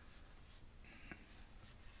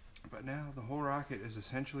 But now the whole rocket is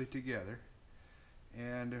essentially together,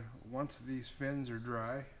 and once these fins are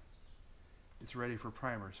dry, it's ready for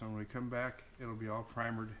primer. So when we come back, it'll be all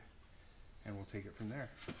primered, and we'll take it from there.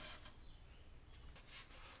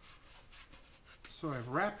 So I've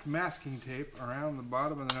wrapped masking tape around the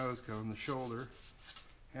bottom of the nose cone, the shoulder,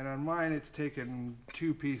 and on mine it's taken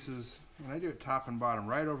 2 pieces, and I do it top and bottom,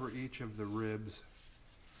 right over each of the ribs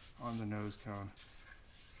on the nose cone.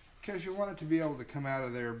 Because you want it to be able to come out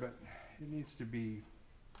of there, but it needs to be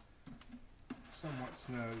somewhat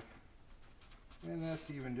snug. And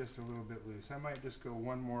that's even just a little bit loose. I might just go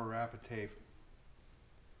one more wrap of tape.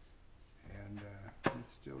 And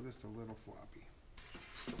it's still just a little floppy.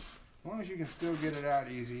 As long as you can still get it out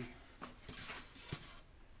easy.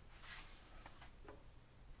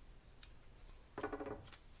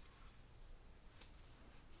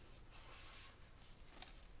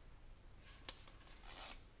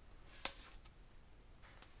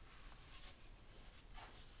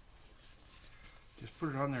 Just put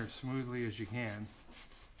it on there as smoothly as you can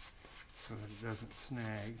so that it doesn't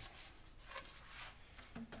snag.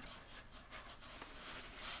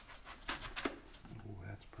 Oh,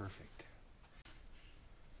 that's perfect.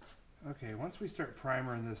 Okay, once we start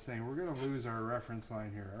primering this thing, we're going to lose our reference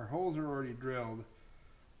line here. Our holes are already drilled,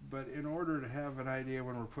 but in order to have an idea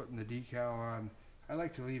when we're putting the decal on, I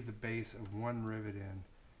like to leave the base of one rivet in.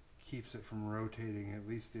 Keeps it from rotating, at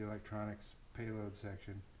least the electronics payload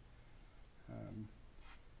section.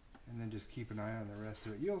 And then just keep an eye on the rest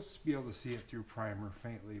of it. You'll be able to see it through primer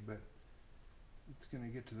faintly, but it's going to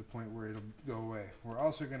get to the point where it'll go away. We're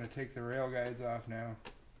also going to take the rail guides off now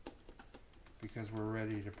because we're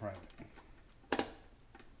ready to prime it.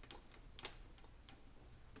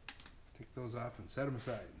 Take those off and set them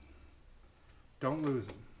aside. Don't lose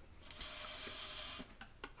them.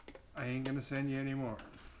 I ain't going to send you any more.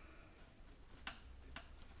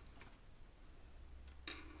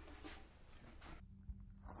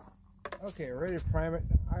 Okay, we're ready to prime it.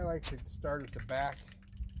 I like to start at the back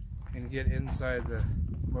and get inside the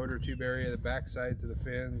motor tube area, the back sides of the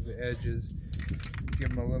fins, the edges. Give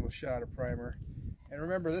them a little shot of primer. And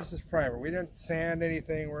remember, this is primer. We didn't sand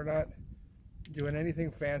anything. We're not doing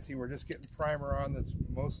anything fancy. We're just getting primer on that's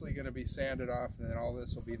mostly going to be sanded off, and then all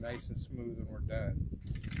this will be nice and smooth when we're done.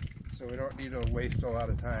 So we don't need to waste a lot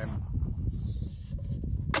of time.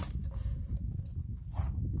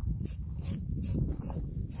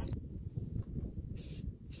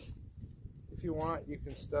 If you want, you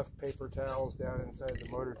can stuff paper towels down inside the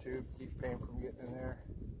motor tube, keep paint from getting in there.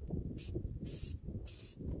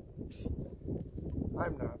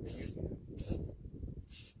 I'm not, but you can.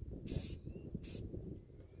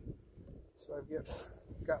 So I've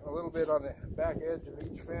gotten a little bit on the back edge of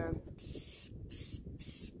each fin.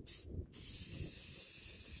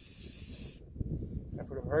 I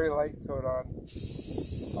put a very light coat on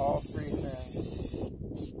all 3 fins.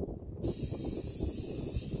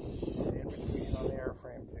 In between on the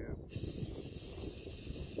airframe tube.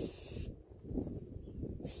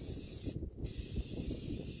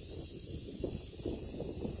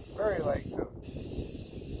 Very light coat.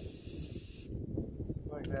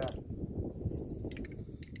 Like that.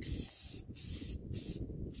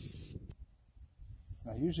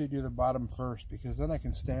 I usually do the bottom first because then I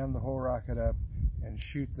can stand the whole rocket up and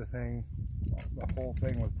shoot the whole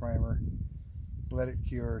thing with primer, let it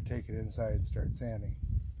cure, take it inside and start sanding.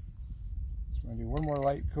 I'm going to do one more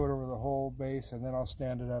light coat over the whole base, and then I'll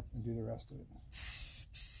stand it up and do the rest of it.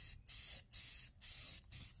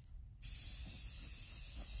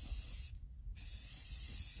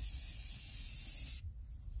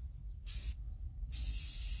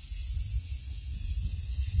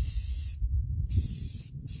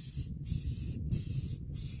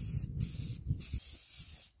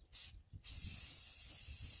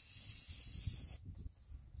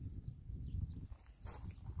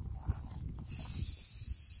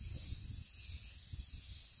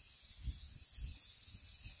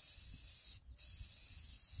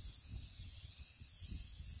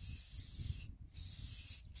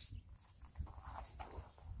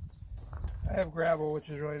 I have gravel, which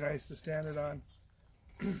is really nice to stand it on.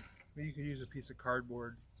 But you could use a piece of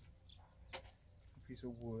cardboard, a piece of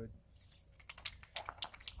wood.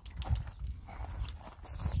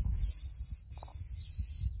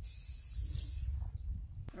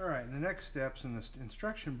 Alright, in the next steps in this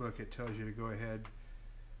instruction book, it tells you to go ahead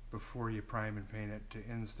before you prime and paint it to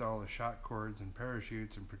install the shock cords and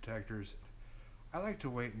parachutes and protectors. I like to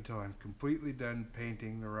wait until I'm completely done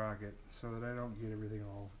painting the rocket so that I don't get everything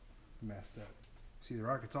all messed up. See, the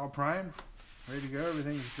rocket's all primed, ready to go,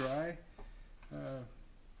 everything's dry.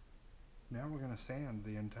 Now we're going to sand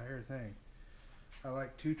the entire thing. I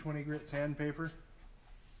like 220 grit sandpaper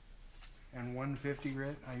and 150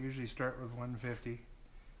 grit. I usually start with 150,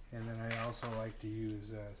 and then I also like to use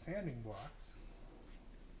sanding blocks.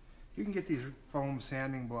 You can get these foam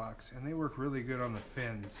sanding blocks, and they work really good on the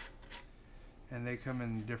fins. And they come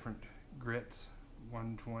in different grits,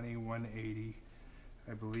 120, 180.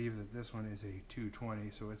 I believe that this one is a 220,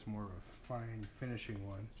 so it's more of a fine finishing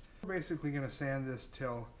one. We're basically going to sand this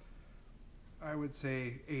till I would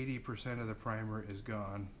say 80% of the primer is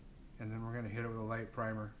gone, and then we're going to hit it with a light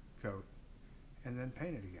primer coat and then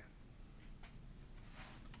paint it again.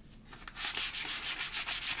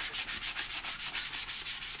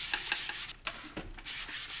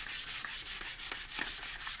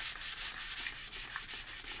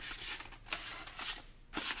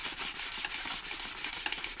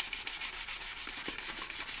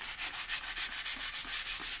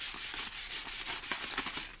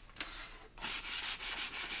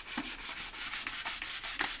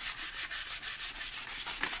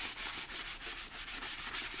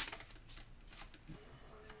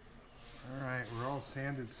 We're all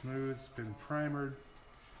sanded smooth, it's been primered,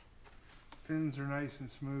 fins are nice and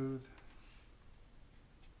smooth.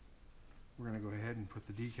 We're going to go ahead and put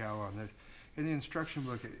the decal on this. In the instruction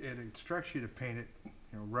book, it instructs you to paint it,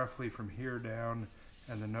 roughly from here down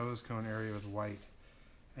and the nose cone area with white.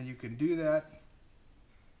 And you can do that.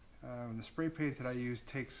 The spray paint that I use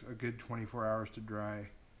takes a good 24 hours to dry.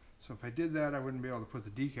 So if I did that, I wouldn't be able to put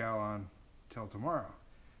the decal on till tomorrow.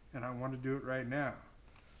 And I want to do it right now.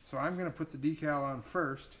 So I'm going to put the decal on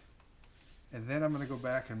first, and then I'm going to go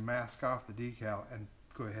back and mask off the decal and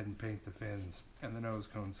go ahead and paint the fins and the nose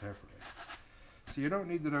cone separately. So you don't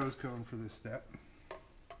need the nose cone for this step. So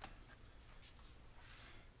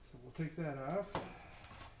we'll take that off.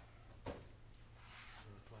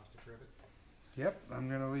 Plastic rivet? Yep, I'm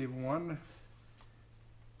going to leave one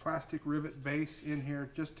plastic rivet base in here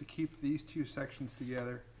just to keep these two sections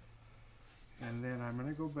together. And then I'm going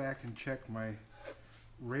to go back and check my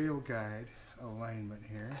rail guide alignment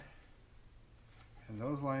here, and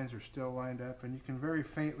those lines are still lined up, and you can very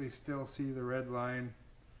faintly still see the red line,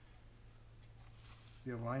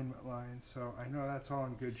 the alignment line, so I know that's all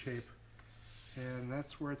in good shape, and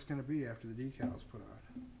that's where it's going to be after the decal is put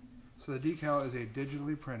on. So the decal is a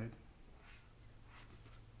digitally printed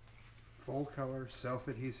full color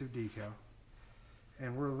self-adhesive decal,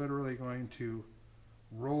 and we're literally going to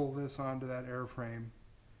roll this onto that airframe,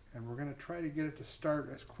 and we're going to try to get it to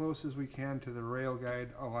start as close as we can to the rail guide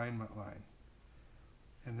alignment line.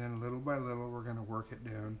 And then little by little we're going to work it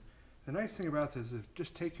down. The nice thing about this is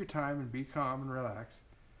just take your time and be calm and relax.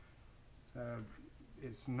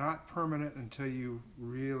 It's not permanent until you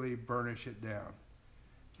really burnish it down.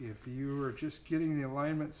 If you are just getting the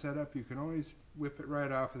alignment set up, you can always whip it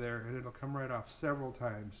right off of there, and it'll come right off several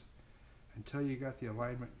times until you got the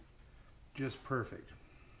alignment just perfect.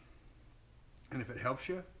 And if it helps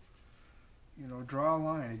you, draw a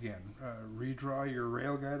line again. Redraw your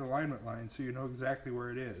rail guide alignment line so you know exactly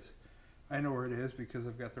where it is. I know where it is because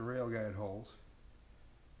I've got the rail guide holes,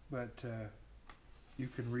 but you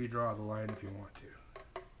can redraw the line if you want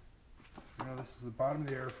to. Now this is the bottom of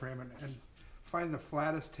the airframe, and find the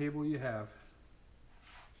flattest table you have,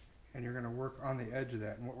 and you're going to work on the edge of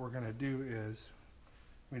that. And what we're going to do is,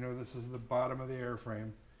 we know this is the bottom of the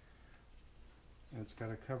airframe, and it's got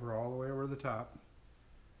to cover all the way over the top.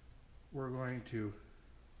 We're going to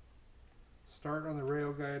start on the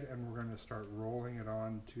rail guide, and we're going to start rolling it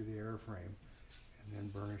on to the airframe and then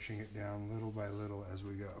burnishing it down little by little as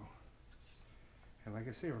we go. And like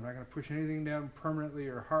I say, we're not going to push anything down permanently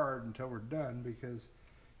or hard until we're done, because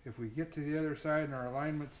if we get to the other side and our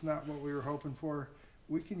alignment's not what we were hoping for,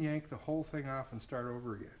 we can yank the whole thing off and start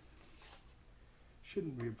over again.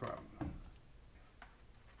 Shouldn't be a problem.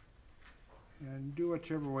 And do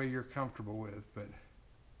whichever way you're comfortable with, but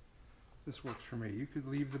this works for me. You could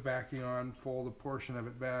leave the backing on, fold a portion of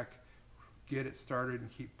it back, get it started,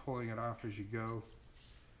 and keep pulling it off as you go.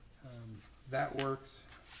 That works.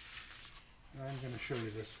 I'm going to show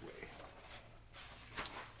you this way.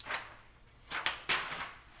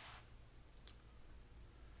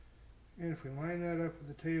 And if we line that up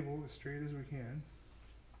with the table as straight as we can,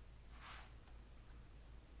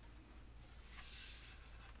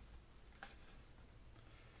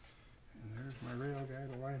 and there's my rail guide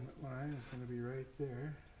alignment line. It's going to be right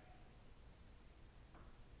there.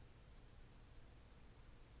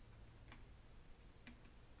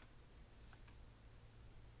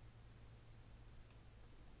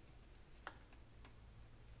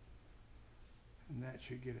 And that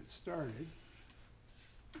should get it started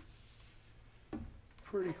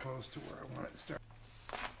pretty close to where I want it started.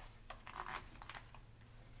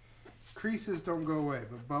 Creases don't go away,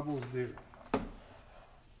 but bubbles do.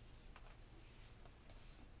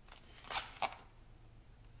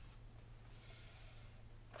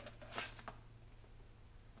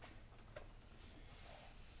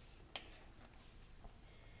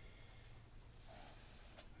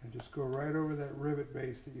 And just go right over that rivet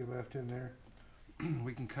base that you left in there.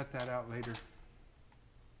 We can cut that out later.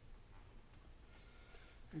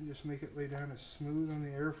 And just make it lay down as smooth on the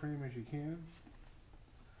airframe as you can.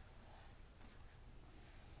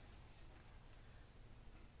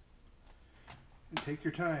 And take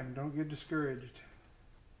your time, don't get discouraged.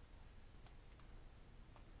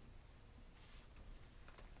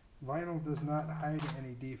 Vinyl does not hide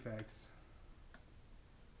any defects.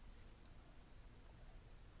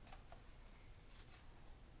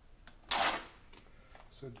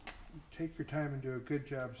 So take your time and do a good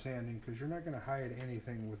job sanding, because you're not going to hide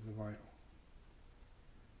anything with the vinyl.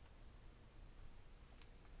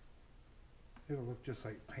 It'll look just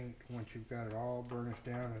like paint once you've got it all burnished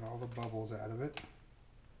down and all the bubbles out of it.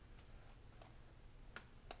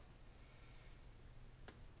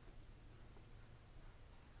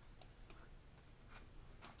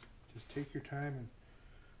 Just take your time and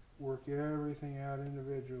work everything out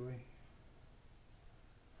individually.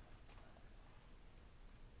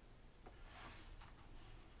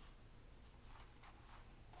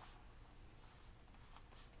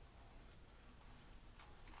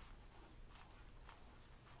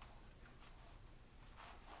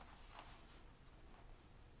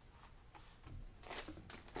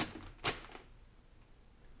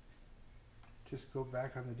 Just go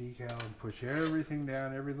back on the decal and push everything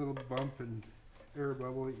down, every little bump and air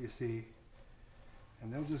bubble that you see,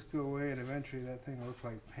 and they'll just go away, and eventually that thing will look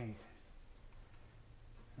like paint.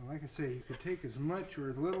 And like I say, you could take as much or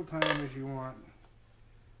as little time as you want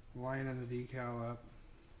lining the decal up.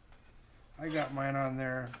 I got mine on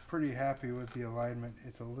there, pretty happy with the alignment.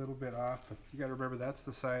 It's a little bit off, but you got to remember that's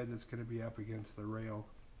the side that's going to be up against the rail,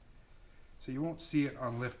 so you won't see it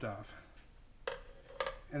on liftoff.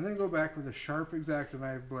 And then go back with a sharp X-Acto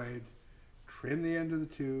knife blade, trim the end of the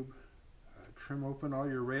tube, trim open all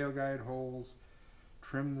your rail guide holes,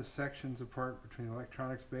 trim the sections apart between the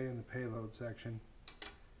electronics bay and the payload section.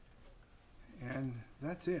 And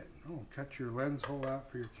that's it. Oh, cut your lens hole out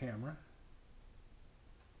for your camera.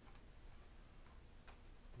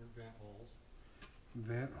 Your vent holes.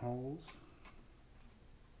 Vent holes.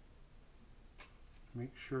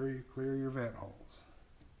 Make sure you clear your vent holes.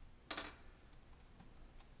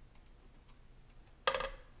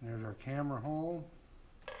 There's our camera hole.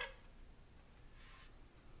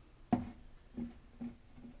 And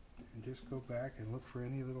just go back and look for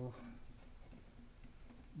any little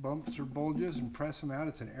bumps or bulges and press them out.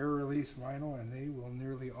 It's an air release vinyl and they will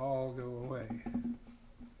nearly all go away.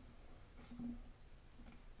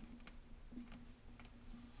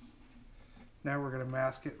 Now we're going to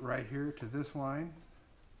mask it right here to this line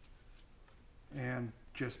and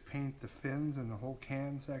just paint the fins and the whole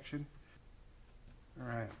can section.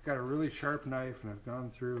 Alright, I've got a really sharp knife and I've gone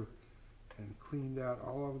through and cleaned out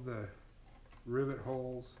all of the rivet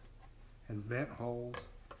holes and vent holes,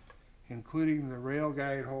 including the rail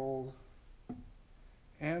guide holes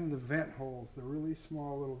and the vent holes, the really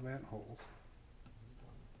small little vent holes.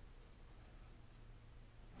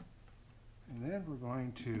 And then we're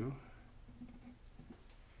going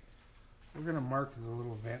to mark the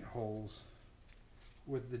little vent holes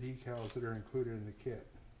with the decals that are included in the kit.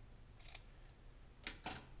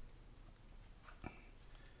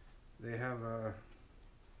 They have a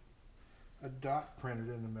dot printed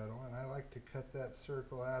in the middle, and I like to cut that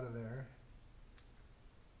circle out of there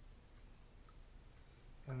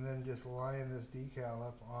and then just line this decal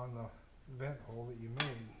up on the vent hole that you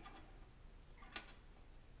made.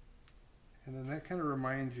 And then that kind of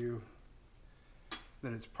reminds you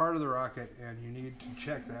that it's part of the rocket and you need to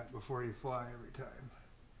check that before you fly every time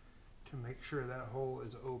to make sure that hole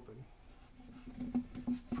is open.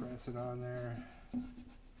 Press it on there.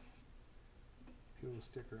 Peel the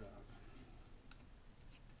sticker out.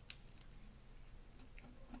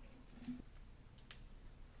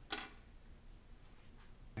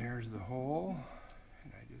 There's the hole,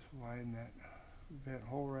 and I just line that vent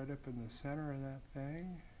hole right up in the center of that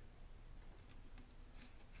thing.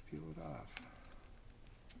 Peel it off.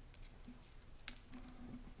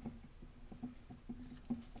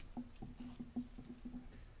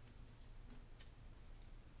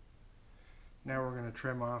 Now we're going to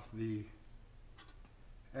trim off the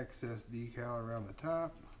excess decal around the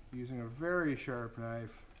top using a very sharp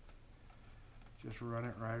knife. Just run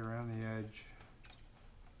it right around the edge.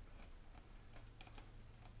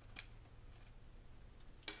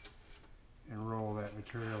 And roll that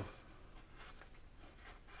material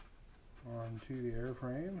onto the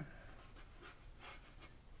airframe.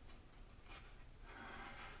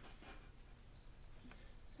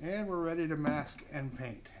 And we're ready to mask and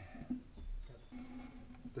paint.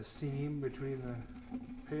 The seam between the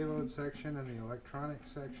payload section and the electronic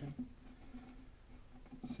section.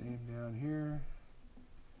 Same down here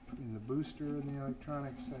between the booster and the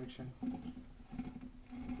electronic section.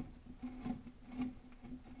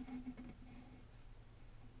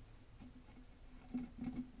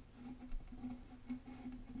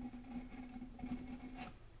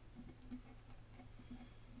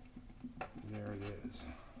 There it is.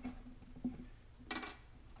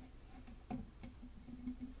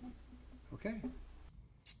 Okay.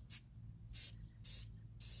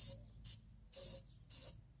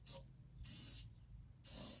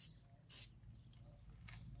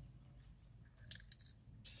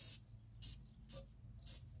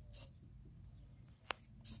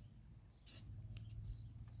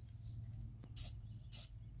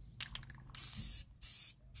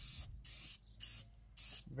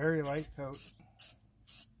 Very light coat,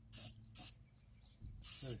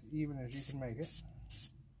 as even as you can make it.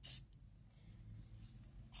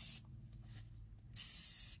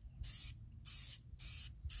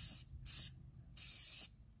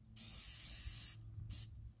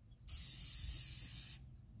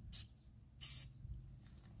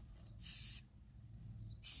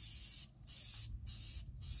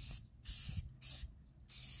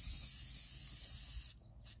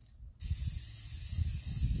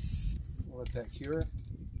 We'll let that cure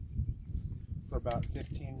for about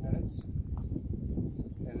 15 minutes,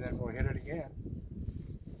 and then we'll hit it again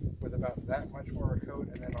with about that much more coat,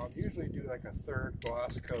 and then I'll usually do like a third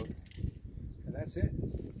gloss coat, and that's it.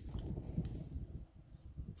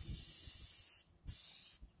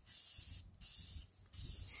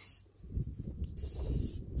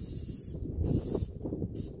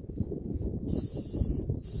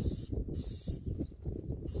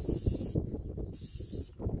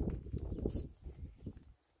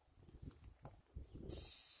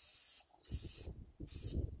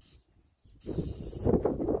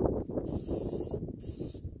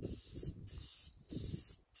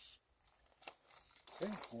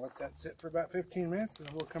 Okay, we'll let that sit for about 15 minutes, and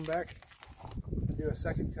then we'll come back and do a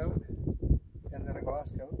second coat, and then a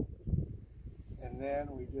gloss coat. And then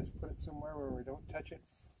we just put it somewhere where we don't touch it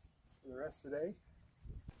for the rest of the day.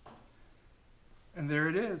 And there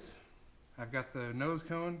it is. I've got the nose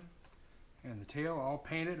cone and the tail all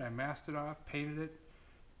painted. I masked it off, painted it,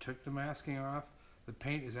 took the masking off. The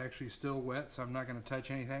paint is actually still wet, so I'm not going to touch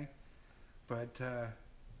anything. But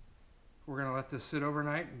we're going to let this sit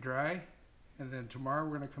overnight and dry. And then tomorrow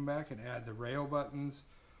we're going to come back and add the rail buttons,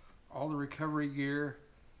 all the recovery gear,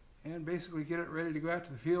 and basically get it ready to go out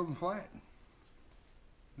to the field and fly it.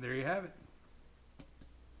 There you have it.